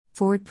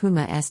Ford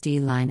Puma SD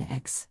Line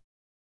X.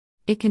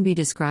 It can be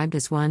described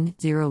as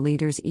 1.0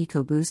 liters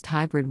EcoBoost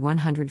hybrid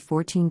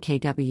 114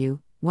 kW,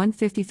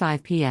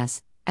 155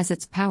 PS, as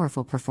its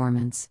powerful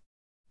performance.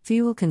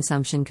 Fuel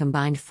consumption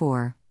combined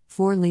 4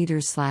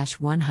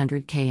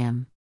 liters/100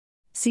 km.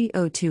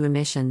 CO2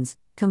 emissions,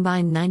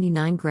 combined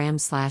 99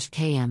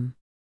 grams/km.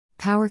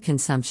 Power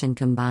consumption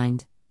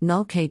combined,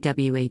 0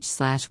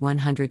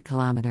 kWh/100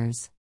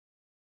 km.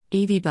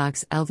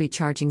 EVBox LV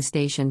charging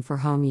station for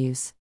home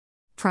use.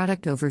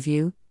 Product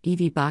overview: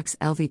 EVBox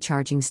LV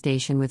charging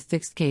station with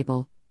fixed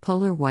cable,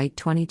 polar white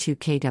 22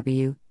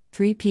 kW,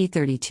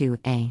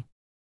 3P32A.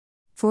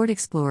 Ford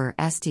Explorer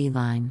SD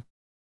line.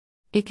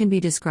 It can be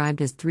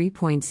described as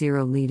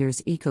 3.0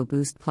 liters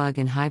EcoBoost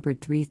plug-in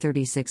hybrid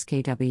 336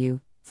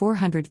 kW,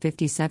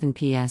 457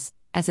 PS,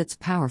 as its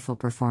powerful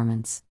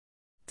performance.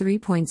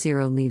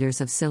 3.0 liters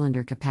of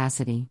cylinder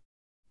capacity.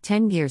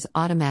 10 gears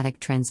automatic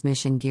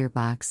transmission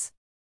gearbox.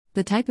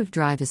 The type of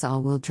drive is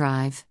all-wheel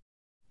drive.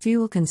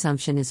 Fuel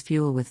consumption is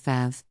fuel with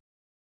PHEV.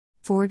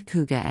 Ford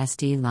Kuga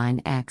SD Line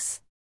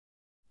X.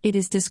 It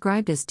is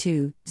described as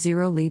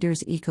 2.0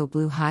 liters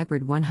EcoBlue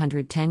hybrid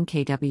 110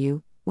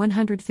 kW,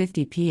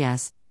 150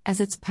 PS, as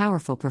its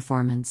powerful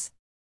performance.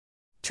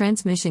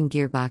 Transmission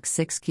gearbox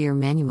 6-gear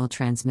manual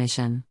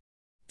transmission.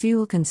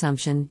 Fuel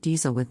consumption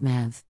diesel with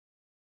MEV.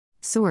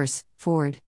 Source: Ford.